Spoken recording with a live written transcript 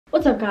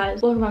What's up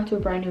guys? Welcome back to a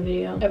brand new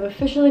video. I've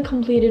officially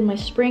completed my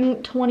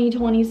spring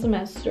 2020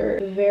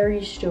 semester.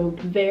 Very stoked,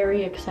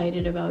 very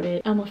excited about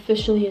it. I'm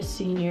officially a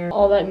senior.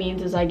 All that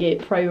means is I get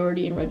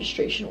priority in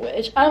registration,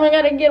 which I don't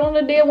gotta get on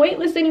the damn wait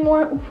list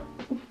anymore.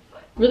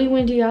 Really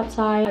windy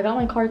outside. I got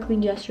my car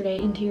cleaned yesterday,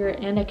 interior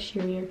and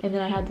exterior, and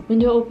then I had the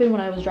window open when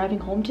I was driving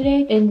home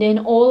today, and then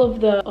all of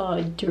the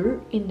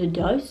dirt and the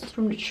dust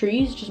from the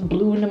trees just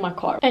blew into my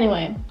car.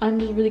 Anyway, I'm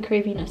just really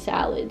craving a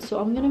salad, so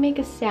I'm gonna make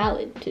a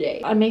salad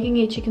today. I'm making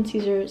a chicken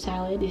Caesar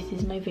salad. This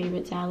is my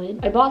favorite salad.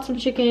 I bought some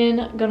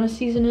chicken, gonna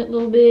season it a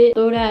little bit,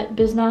 throw that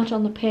biznatch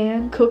on the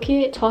pan, cook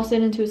it, toss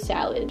it into a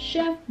salad.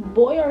 Chef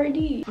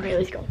Boyardee. Okay,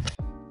 let's go.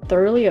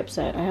 Thoroughly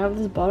upset. I have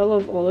this bottle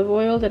of olive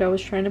oil that I was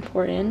trying to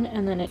pour in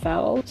and then it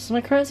fell. This is my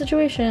current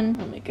situation.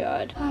 Oh my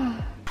god.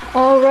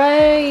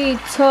 Alright,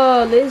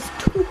 let's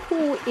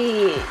do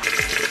it.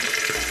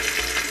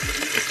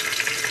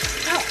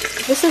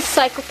 This is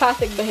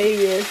psychopathic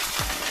behavior.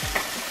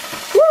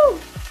 Woo!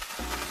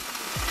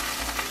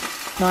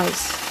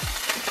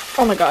 Nice.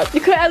 Oh my god.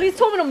 You could at least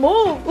told me to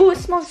move. Ooh, it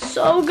smells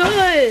so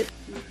good.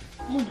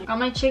 Got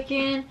my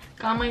chicken,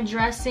 got my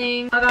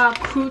dressing, I got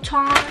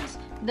croutons,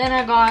 then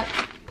I got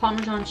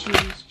Parmesan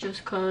cheese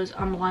just cause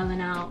I'm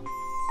wilding out.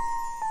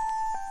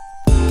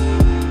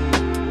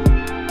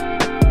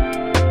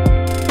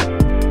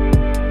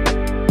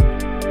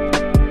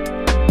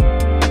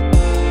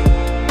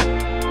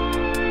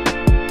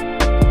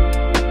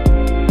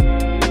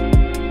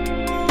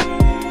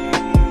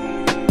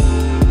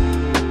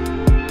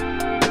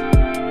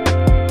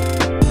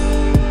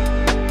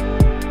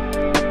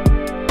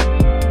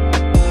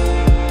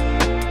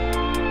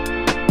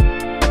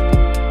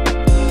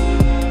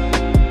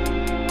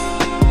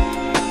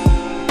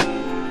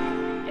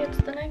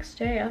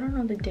 I don't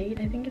know the date.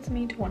 I think it's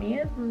May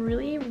 20th. I'm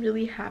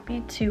really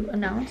happy to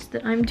announce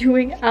that I'm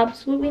doing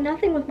absolutely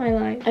nothing with my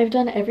life. I've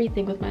done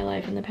everything with my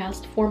life in the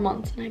past 4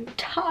 months and I'm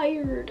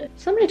tired.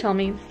 Somebody tell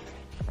me,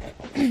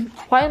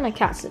 why is my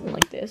cat sitting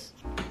like this?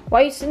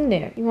 Why are you sitting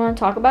there? You want to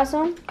talk about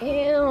something?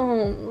 Ew,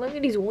 look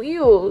at these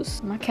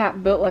wheels. My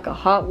cat built like a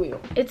Hot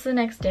Wheel. It's the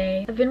next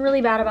day. I've been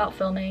really bad about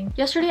filming.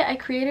 Yesterday, I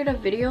created a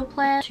video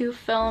plan to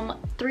film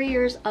 3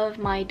 years of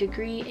my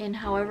degree in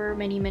however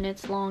many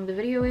minutes long the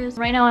video is.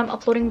 Right now, I'm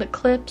uploading the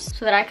clips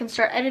so that I can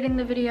start editing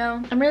the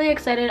video. I'm really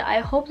excited. I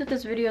hope that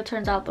this video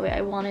turns out the way I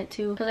want it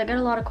to because I get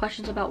a lot of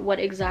questions about what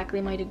exactly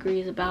my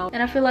degree is about.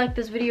 And I feel like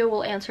this video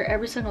will answer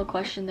every single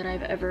question that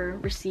I've ever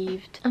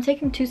received. I'm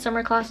taking 2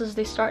 summer classes.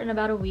 They start in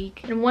about a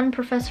week. And one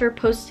professor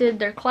posted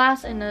their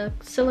class and the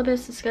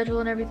syllabus, the schedule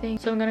and everything,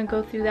 so I'm gonna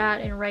go through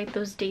that and write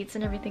those dates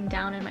and everything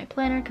down in my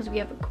planner because we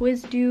have a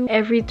quiz due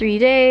every 3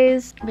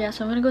 days. But yeah,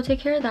 so I'm gonna go take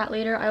care of that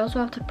later. I also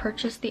have to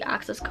purchase the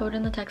access code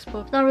in the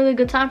textbook. It's not really a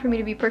good time for me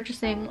to be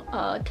purchasing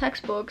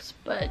textbooks,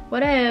 but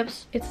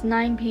whatevs. It's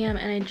 9 p.m.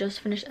 and I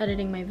just finished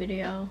editing my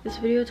video. This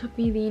video took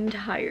me the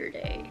entire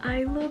day.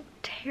 I look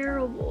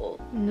terrible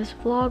and this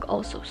vlog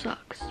also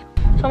sucks.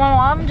 So my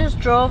mom just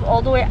drove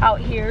all the way out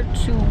here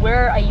to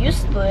where I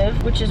used to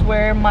live, which is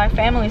where my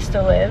family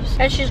still lives.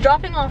 And she's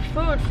dropping off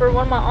food for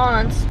one of my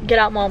aunts. Get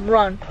out, mom,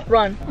 run,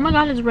 run. Oh my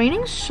god, it's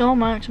raining so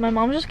much. My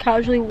mom's just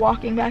casually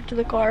walking back to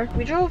the car.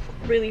 We drove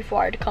really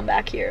far to come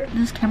back here.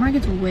 This camera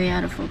gets way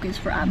out of focus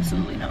for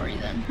absolutely no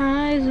reason.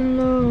 Highs and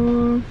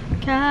lows,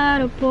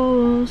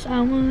 catapults, I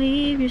won't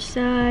leave your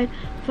side,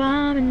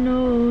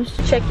 Dominoes.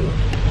 Check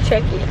it,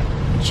 check it.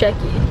 Check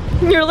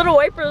it. Your little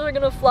wipers are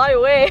gonna fly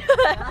away.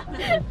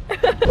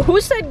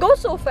 Who said go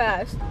so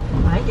fast?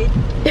 I did.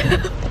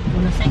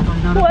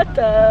 What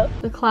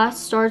the class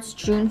starts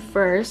June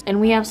 1st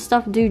and we have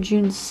stuff due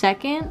June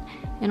 2nd,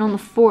 and on the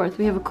 4th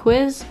we have a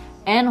quiz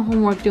and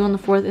homework due on the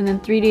 4th, and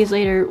then 3 days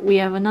later we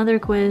have another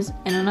quiz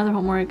and another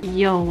homework.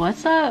 Yo,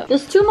 what's up?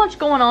 There's too much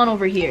going on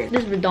over here.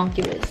 This is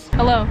redonkulous.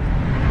 Hello.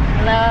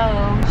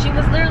 Hello. She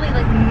was literally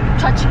like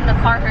touching the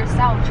car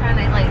herself, trying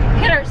to like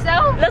hit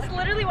herself. That's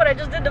literally what I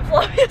just did to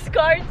Flavia's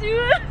car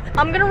too.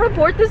 I'm gonna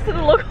report this to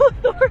the local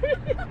authority.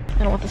 I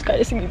don't want this guy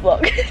to see me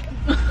vlog.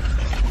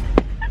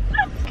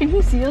 Can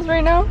he see us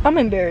right now? I'm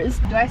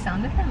embarrassed. Do I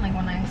sound different like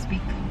when I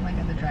speak like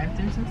at the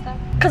drive-thrus and stuff?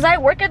 Cause I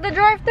work at the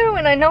drive-thru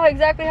and I know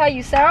exactly how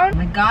you sound. Oh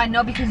my god,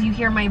 no, because you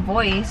hear my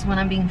voice when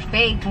I'm being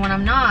fake when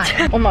I'm not.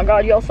 Oh my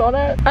god, y'all saw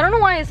that? I don't know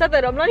why I said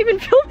that. I'm not even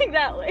filming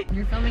that way.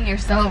 You're filming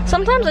yourself.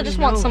 Sometimes I just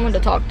want someone to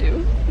talk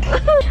to.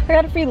 I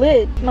got a free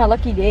lid. My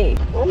lucky day.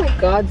 Oh my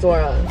god,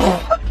 Zora.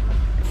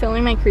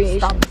 Filming my creation.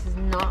 Stop, this is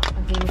not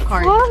a game of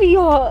cards.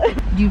 Flavia.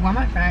 Dude, where are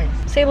my fries?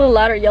 Say a little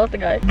louder, yell at the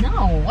guy.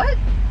 No, what?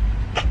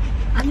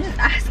 I'm just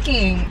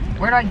asking.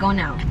 Where do I go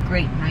now?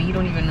 Great, now you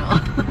don't even know.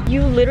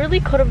 You literally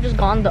could have just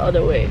gone the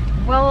other way.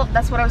 Well,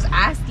 that's what I was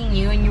asking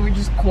you and you were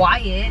just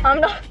quiet. I'm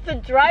not the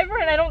driver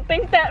and I don't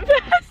think that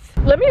fast.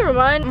 Let me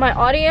remind my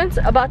audience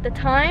about the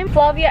time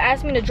Flavia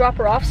asked me to drop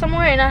her off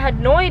somewhere and I had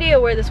no idea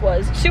where this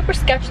was. Super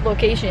sketch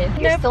location.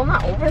 You're still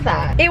not over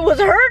that. It was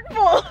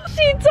hurtful.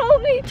 She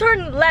told me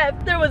turn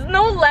left. There was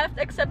no left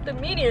except the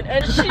median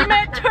and she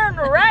meant turn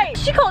right.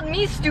 She called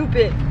me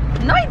stupid.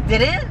 No, I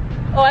didn't.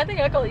 Oh, I think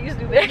I called you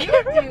stupid.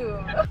 You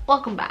do.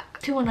 Welcome back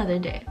to another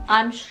day.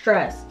 I'm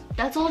stressed.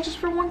 That's all just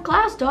for one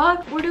class,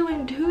 dog. We're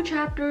doing 2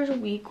 chapters a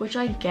week, which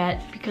I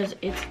get because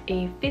it's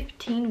a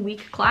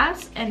 15-week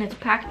class and it's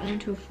packed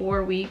into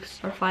 4 weeks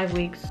or 5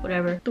 weeks,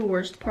 whatever. The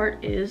worst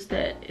part is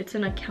that it's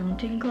an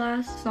accounting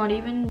class. It's not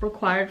even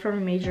required from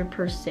a major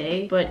per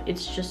se, but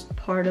it's just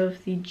part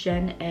of the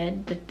gen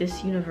ed that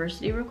this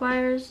university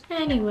requires.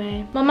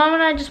 Anyway, my mom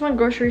and I just went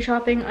grocery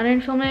shopping. I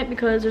didn't film it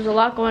because there's a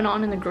lot going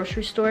on in the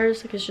grocery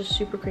stores. Like, it's just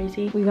super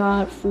crazy. We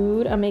got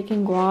food. I'm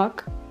making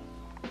guac.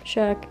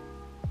 Check.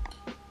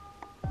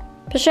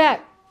 Pashak.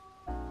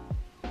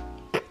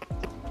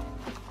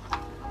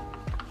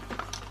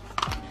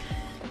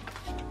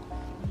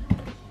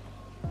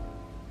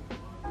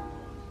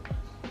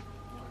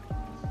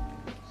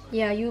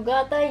 Yeah, you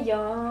got that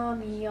yum,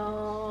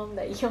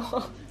 that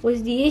yum.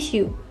 What's the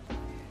issue?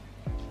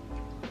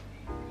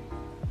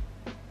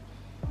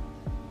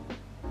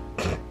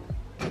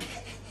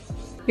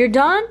 You're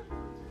done?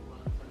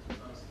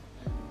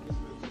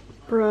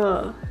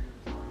 Bruh.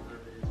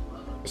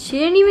 She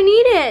didn't even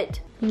eat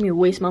it. Let me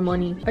waste my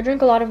money. I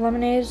drink a lot of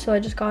lemonade, so I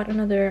just got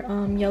another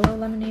yellow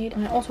lemonade,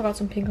 and I also got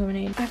some pink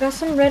lemonade. I got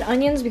some red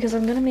onions because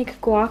I'm gonna make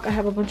guac. I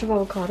have a bunch of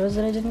avocados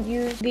that I didn't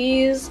use.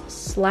 These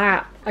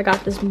slap. I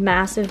got this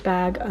massive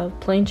bag of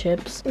plain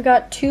chips. We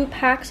got 2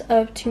 packs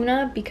of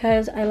tuna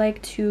because I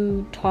like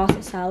to toss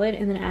a salad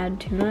and then add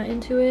tuna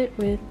into it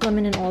with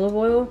lemon and olive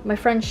oil. My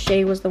friend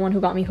Shay was the one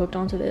who got me hooked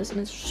onto this, and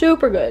it's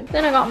super good.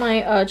 Then I got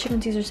my chicken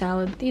Caesar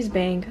salad. These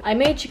bang. I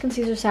made chicken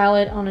Caesar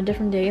salad on a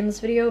different day in this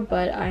video,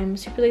 but I'm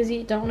super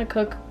lazy, don't want to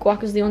cook.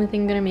 Guac is the only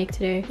thing I'm gonna make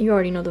today. You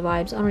already know the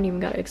vibes. I don't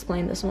even gotta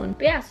explain this one.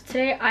 But yeah, so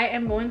today I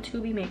am going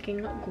to be making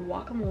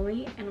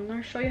guacamole, and I'm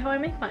gonna show you how I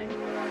make mine.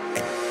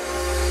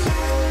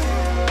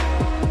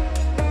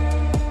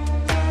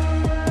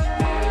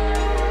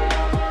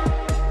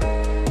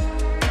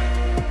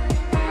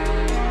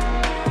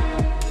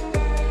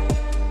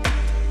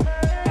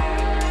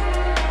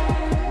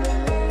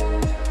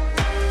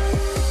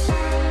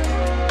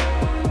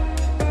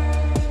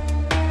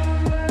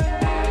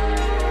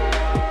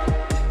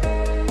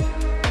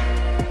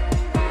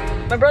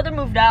 My brother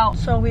moved out,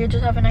 so we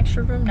just have an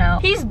extra room now.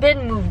 He's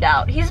been moved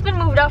out. He's been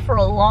moved out for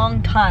a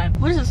long time.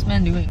 What is this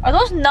man doing? Are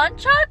those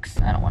nunchucks?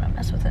 I don't want to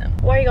mess with him.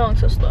 Why are you going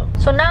so slow?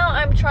 So now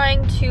I'm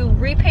trying to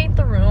repaint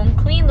the room,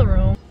 clean the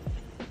room.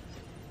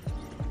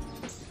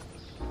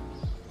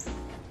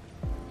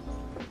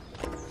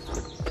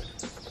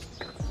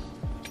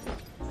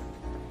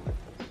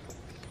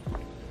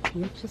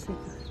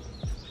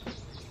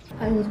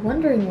 I was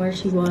wondering where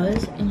she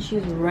was, and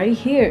she's right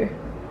here.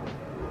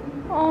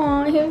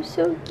 Aw, you're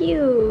so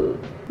cute.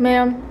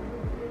 Ma'am,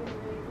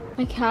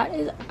 my cat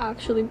is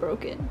actually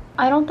broken.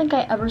 I don't think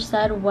I ever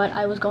said what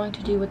I was going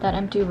to do with that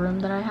empty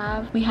room that I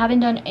have. We haven't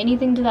done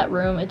anything to that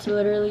room. It's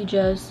literally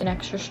just an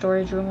extra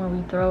storage room where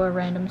we throw our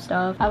random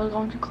stuff. I was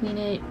going to clean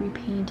it,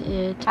 repaint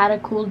it, add a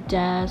cool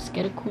desk,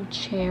 get a cool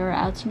chair,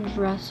 add some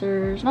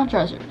dressers, not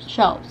dressers,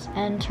 shelves,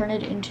 and turn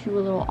it into a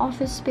little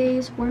office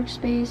space,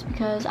 workspace,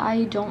 because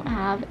I don't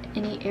have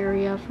any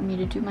area for me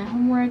to do my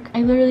homework.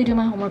 I literally do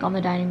my homework on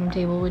the dining room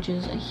table, which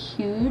is a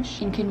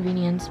huge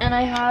inconvenience. And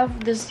I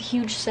have this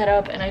huge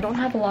setup, and I don't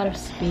have a lot of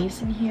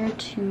space in here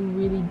to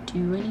really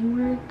do any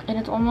work, and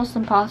it's almost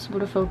impossible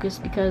to focus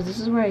because this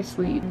is where I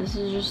sleep. This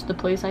is just the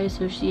place I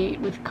associate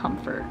with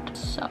comfort.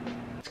 So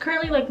it's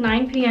currently like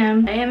 9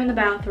 p.m. I am in the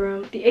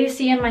bathroom. The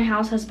AC in my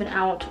house has been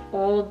out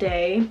all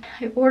day.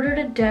 I ordered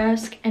a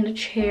desk and a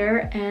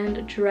chair and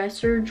a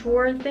dresser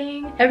drawer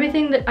thing.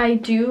 Everything that I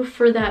do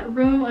for that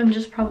room, I'm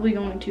just probably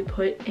going to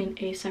put in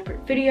a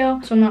separate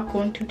video, so I'm not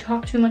going to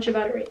talk too much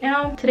about it right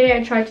now. Today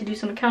I tried to do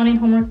some accounting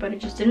homework, but it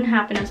just didn't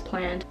happen as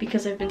planned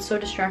because I've been so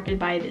distracted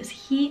by this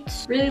heat.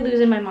 Really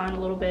losing my mind a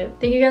little bit.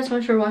 Thank you guys so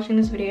much for watching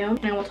this video,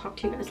 and I will talk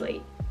to you guys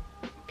later.